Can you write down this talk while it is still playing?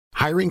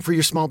Hiring for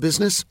your small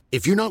business?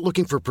 If you're not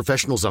looking for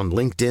professionals on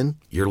LinkedIn,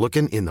 you're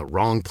looking in the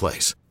wrong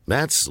place.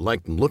 That's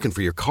like looking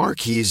for your car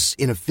keys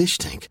in a fish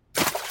tank.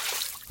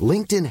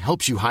 LinkedIn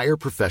helps you hire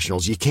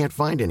professionals you can't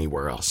find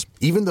anywhere else,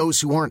 even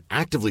those who aren't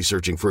actively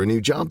searching for a new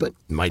job but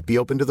might be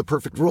open to the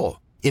perfect role.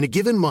 In a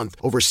given month,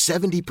 over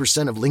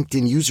 70% of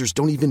LinkedIn users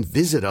don't even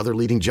visit other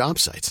leading job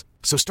sites.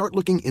 So start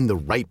looking in the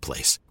right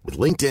place. With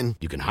LinkedIn,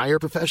 you can hire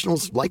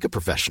professionals like a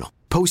professional.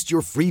 Post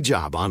your free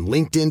job on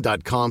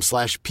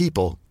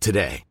linkedin.com/people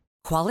today.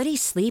 Quality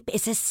sleep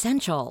is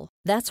essential.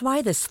 That's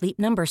why the Sleep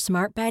Number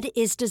Smart Bed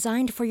is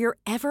designed for your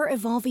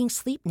ever-evolving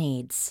sleep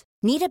needs.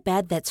 Need a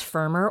bed that's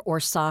firmer or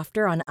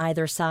softer on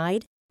either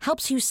side?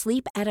 Helps you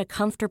sleep at a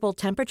comfortable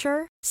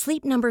temperature?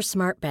 Sleep Number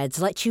Smart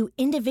Beds let you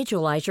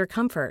individualize your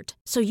comfort,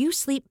 so you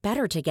sleep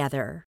better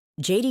together.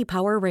 J.D.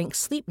 Power ranks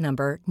Sleep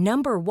Number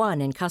number 1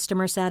 in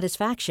customer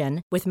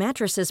satisfaction with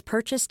mattresses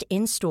purchased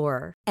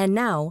in-store. And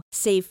now,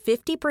 save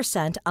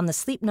 50% on the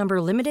Sleep Number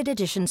Limited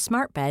Edition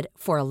Smart Bed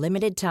for a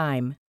limited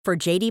time. For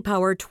J.D.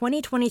 Power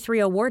 2023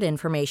 award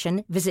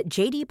information, visit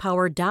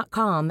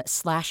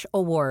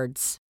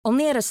jdpower.com/awards.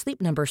 Only at a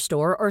Sleep Number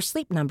store or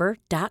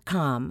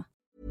sleepnumber.com.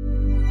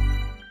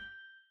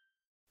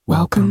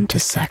 Welcome to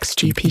Sex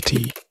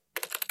GPT.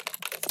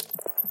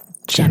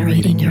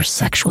 Generating your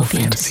sexual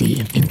fantasy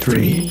in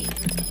 3,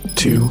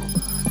 2,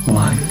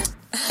 1.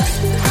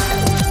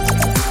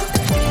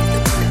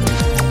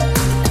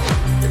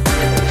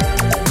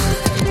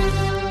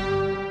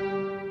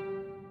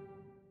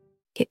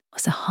 It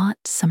was a hot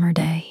summer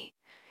day,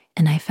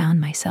 and I found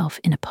myself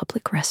in a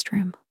public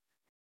restroom.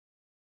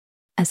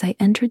 As I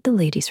entered the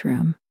ladies'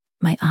 room,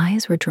 my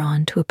eyes were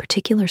drawn to a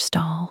particular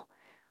stall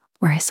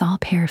where I saw a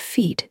pair of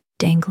feet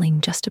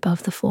dangling just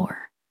above the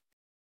floor.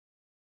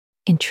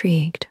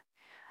 Intrigued,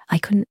 I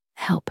couldn't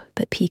help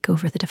but peek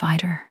over the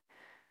divider,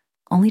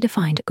 only to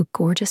find a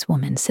gorgeous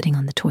woman sitting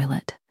on the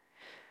toilet,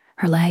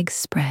 her legs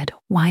spread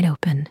wide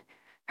open,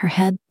 her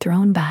head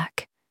thrown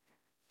back,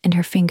 and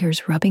her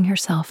fingers rubbing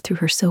herself through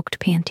her soaked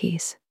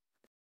panties.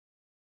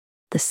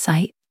 The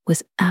sight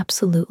was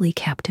absolutely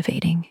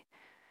captivating,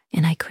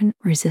 and I couldn't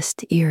resist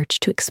the urge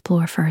to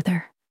explore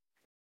further.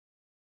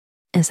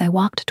 As I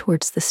walked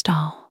towards the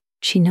stall,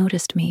 she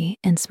noticed me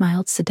and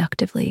smiled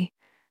seductively,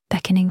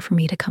 beckoning for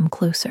me to come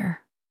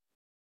closer.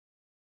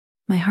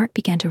 My heart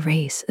began to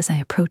race as I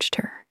approached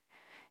her,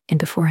 and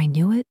before I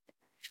knew it,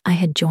 I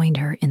had joined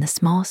her in the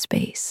small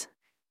space.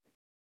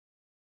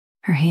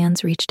 Her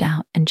hands reached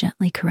out and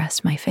gently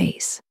caressed my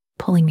face,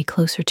 pulling me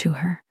closer to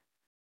her.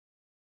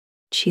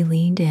 She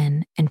leaned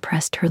in and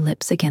pressed her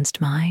lips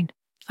against mine,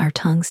 our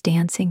tongues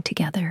dancing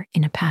together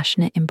in a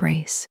passionate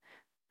embrace.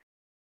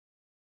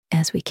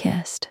 As we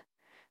kissed,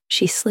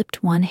 she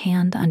slipped one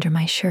hand under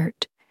my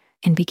shirt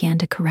and began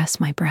to caress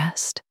my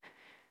breast,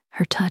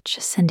 her touch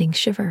sending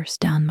shivers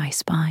down my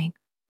spine.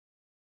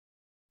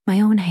 My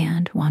own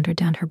hand wandered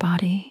down her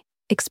body,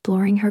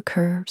 exploring her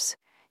curves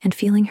and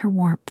feeling her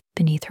warmth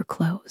beneath her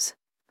clothes.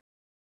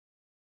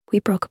 We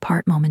broke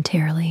apart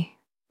momentarily,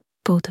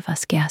 both of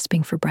us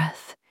gasping for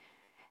breath,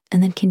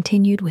 and then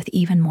continued with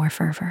even more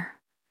fervor.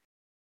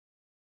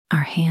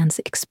 Our hands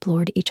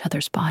explored each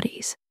other's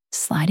bodies,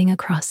 sliding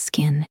across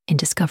skin and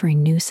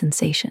discovering new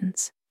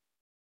sensations.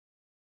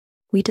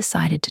 We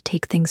decided to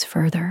take things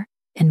further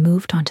and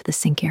moved onto the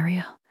sink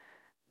area.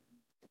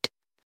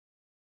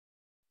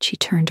 She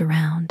turned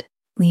around,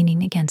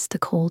 leaning against the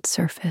cold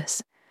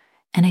surface,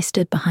 and I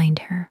stood behind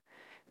her,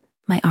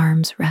 my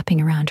arms wrapping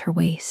around her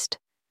waist.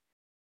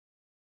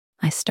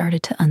 I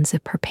started to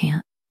unzip her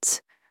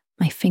pants,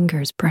 my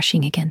fingers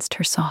brushing against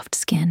her soft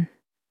skin.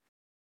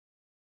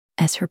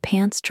 As her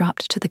pants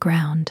dropped to the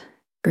ground,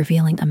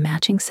 revealing a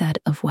matching set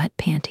of wet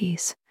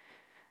panties,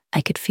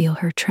 I could feel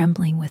her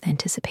trembling with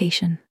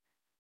anticipation.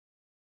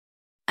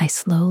 I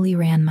slowly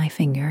ran my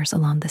fingers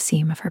along the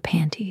seam of her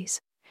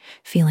panties,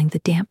 feeling the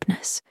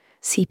dampness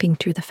seeping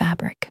through the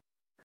fabric.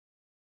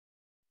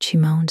 She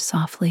moaned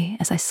softly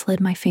as I slid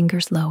my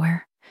fingers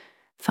lower,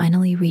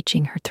 finally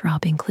reaching her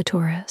throbbing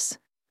clitoris.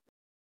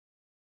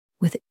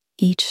 With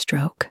each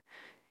stroke,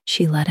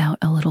 she let out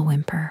a little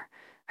whimper,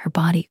 her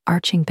body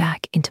arching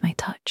back into my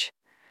touch.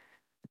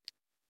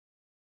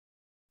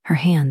 Her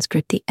hands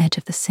gripped the edge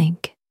of the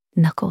sink,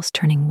 knuckles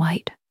turning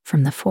white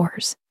from the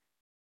force.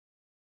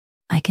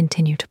 I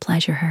continued to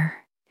pleasure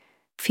her,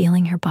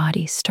 feeling her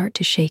body start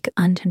to shake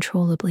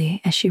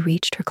uncontrollably as she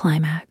reached her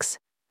climax.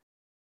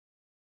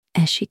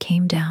 As she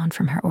came down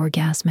from her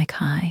orgasmic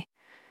high,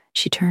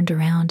 she turned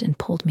around and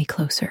pulled me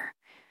closer,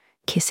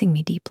 kissing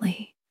me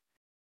deeply.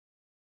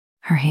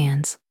 Her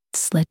hands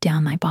slid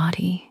down my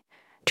body,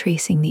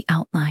 tracing the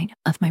outline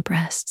of my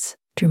breasts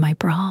through my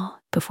bra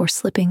before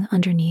slipping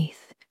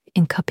underneath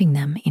and cupping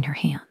them in her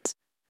hands.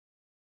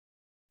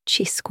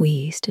 She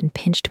squeezed and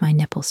pinched my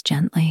nipples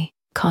gently,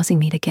 causing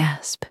me to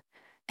gasp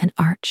and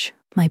arch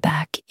my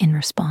back in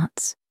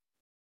response.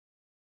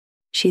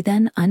 She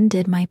then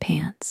undid my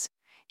pants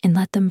and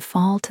let them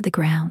fall to the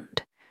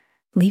ground,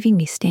 leaving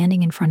me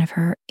standing in front of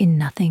her in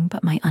nothing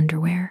but my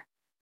underwear.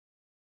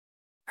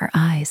 Her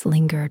eyes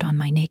lingered on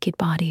my naked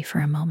body for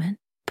a moment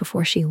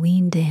before she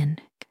leaned in,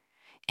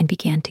 and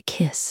began to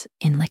kiss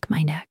and lick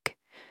my neck,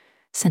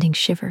 sending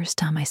shivers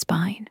down my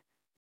spine.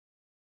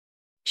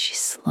 She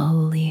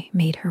slowly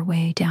made her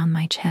way down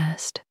my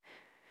chest,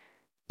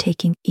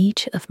 taking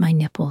each of my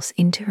nipples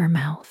into her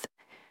mouth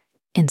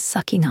and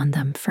sucking on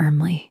them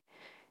firmly,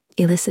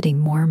 eliciting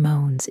more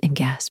moans and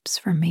gasps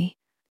from me.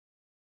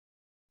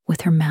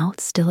 With her mouth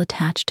still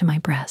attached to my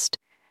breast,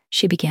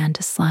 she began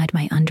to slide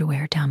my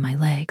underwear down my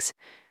legs,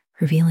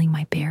 revealing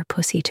my bare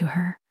pussy to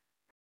her.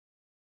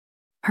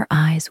 Her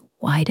eyes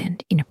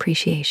widened in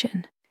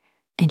appreciation,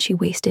 and she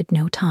wasted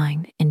no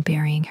time in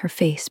burying her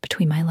face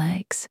between my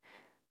legs,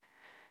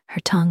 her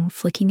tongue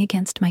flicking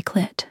against my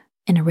clit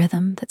in a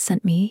rhythm that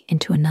sent me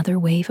into another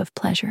wave of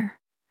pleasure.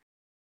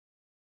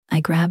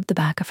 I grabbed the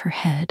back of her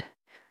head,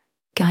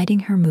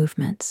 guiding her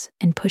movements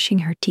and pushing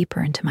her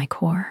deeper into my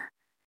core.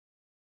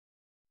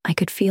 I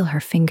could feel her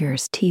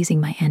fingers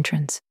teasing my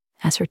entrance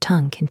as her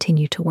tongue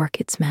continued to work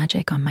its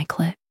magic on my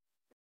clit.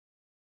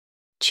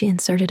 She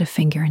inserted a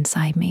finger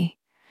inside me,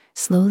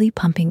 slowly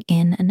pumping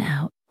in and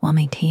out while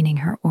maintaining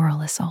her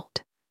oral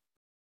assault.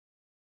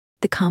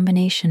 The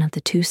combination of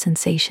the two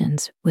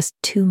sensations was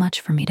too much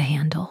for me to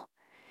handle,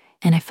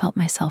 and I felt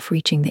myself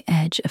reaching the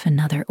edge of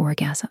another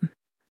orgasm.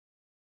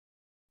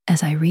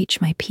 As I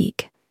reached my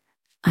peak,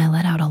 I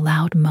let out a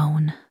loud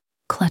moan,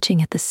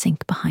 clutching at the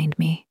sink behind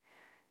me.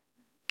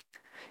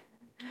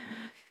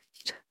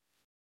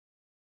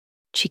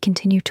 She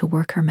continued to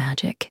work her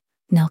magic,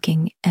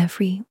 milking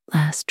every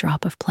last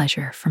drop of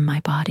pleasure from my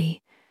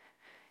body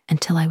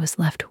until I was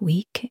left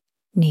weak,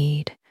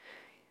 kneed,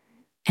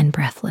 and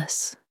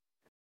breathless.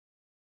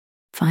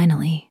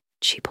 Finally,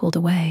 she pulled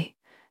away,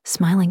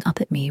 smiling up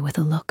at me with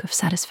a look of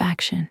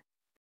satisfaction.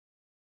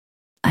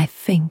 "I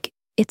think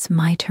it's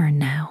my turn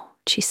now,"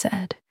 she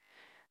said,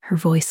 her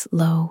voice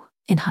low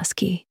and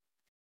husky.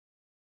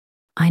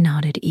 I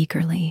nodded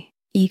eagerly,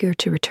 eager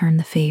to return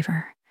the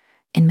favor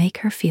and make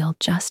her feel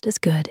just as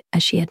good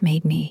as she had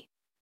made me.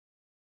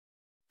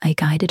 I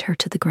guided her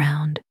to the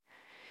ground,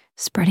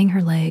 spreading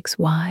her legs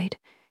wide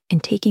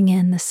and taking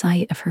in the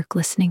sight of her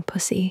glistening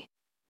pussy.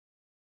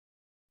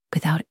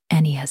 Without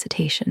any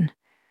hesitation,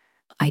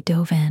 I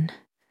dove in,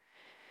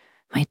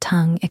 my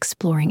tongue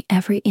exploring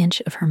every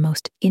inch of her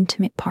most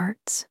intimate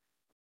parts.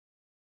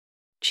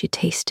 She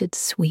tasted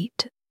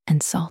sweet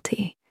and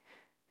salty,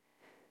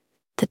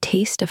 the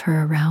taste of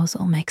her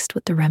arousal mixed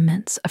with the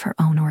remnants of her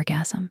own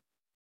orgasm.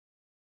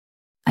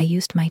 I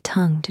used my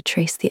tongue to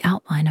trace the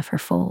outline of her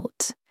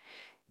folds,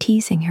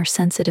 teasing her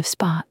sensitive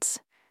spots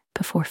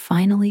before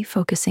finally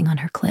focusing on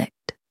her clit.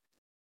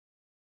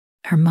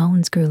 Her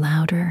moans grew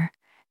louder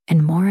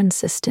and more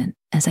insistent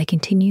as I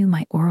continue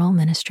my oral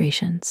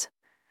ministrations,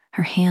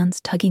 her hands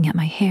tugging at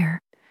my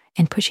hair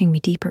and pushing me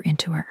deeper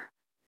into her.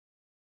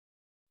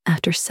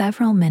 After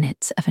several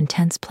minutes of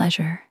intense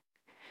pleasure,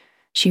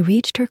 she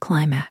reached her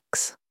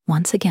climax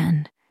once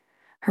again,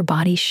 her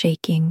body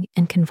shaking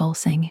and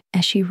convulsing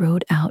as she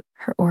rode out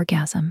her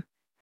orgasm.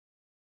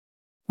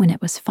 When it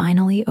was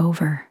finally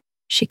over,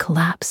 she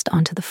collapsed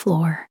onto the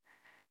floor,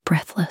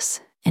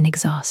 breathless and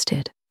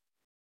exhausted.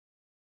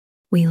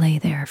 We lay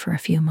there for a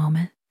few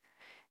moments,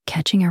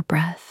 catching our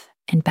breath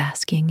and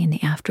basking in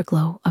the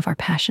afterglow of our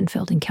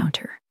passion-filled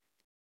encounter.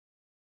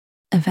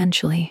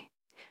 Eventually,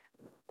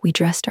 we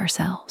dressed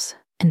ourselves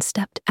and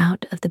stepped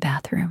out of the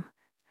bathroom,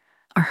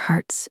 our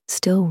hearts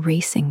still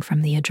racing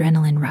from the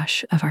adrenaline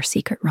rush of our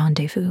secret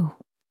rendezvous.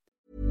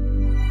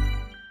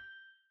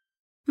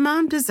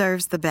 Mom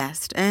deserves the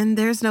best, and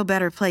there's no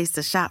better place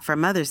to shop for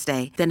Mother's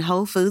Day than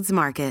Whole Foods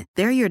Market.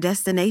 They're your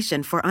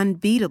destination for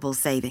unbeatable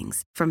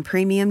savings, from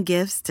premium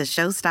gifts to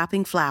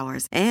show-stopping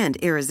flowers and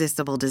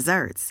irresistible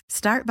desserts.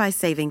 Start by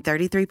saving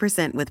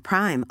 33% with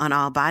Prime on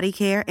all body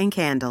care and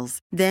candles.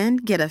 Then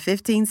get a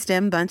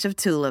 15-stem bunch of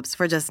tulips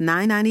for just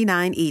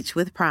 $9.99 each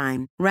with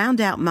Prime.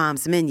 Round out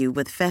Mom's menu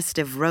with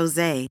festive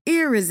rosé,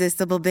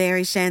 irresistible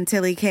berry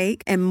chantilly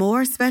cake, and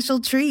more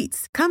special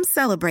treats. Come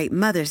celebrate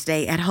Mother's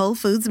Day at Whole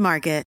Foods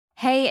Market.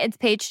 Hey, it's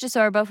Paige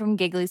DeSorbo from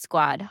Giggly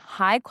Squad.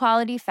 High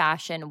quality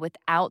fashion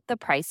without the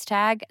price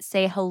tag.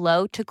 Say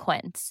hello to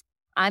Quince.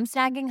 I'm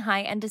snagging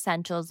high-end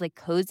essentials like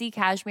cozy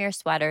cashmere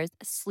sweaters,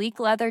 sleek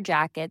leather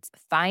jackets,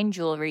 fine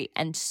jewelry,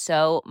 and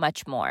so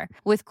much more.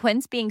 With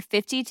Quince being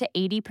 50 to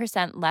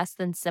 80% less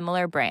than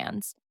similar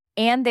brands.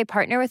 And they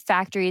partner with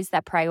factories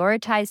that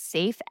prioritize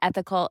safe,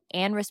 ethical,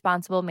 and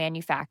responsible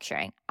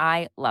manufacturing.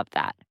 I love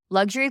that.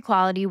 Luxury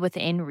quality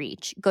within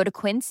reach. Go to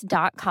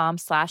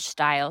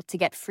quince.com/style to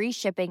get free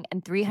shipping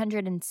and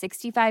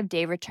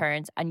 365-day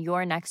returns on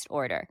your next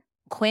order.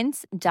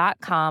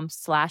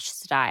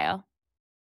 Quince.com/style.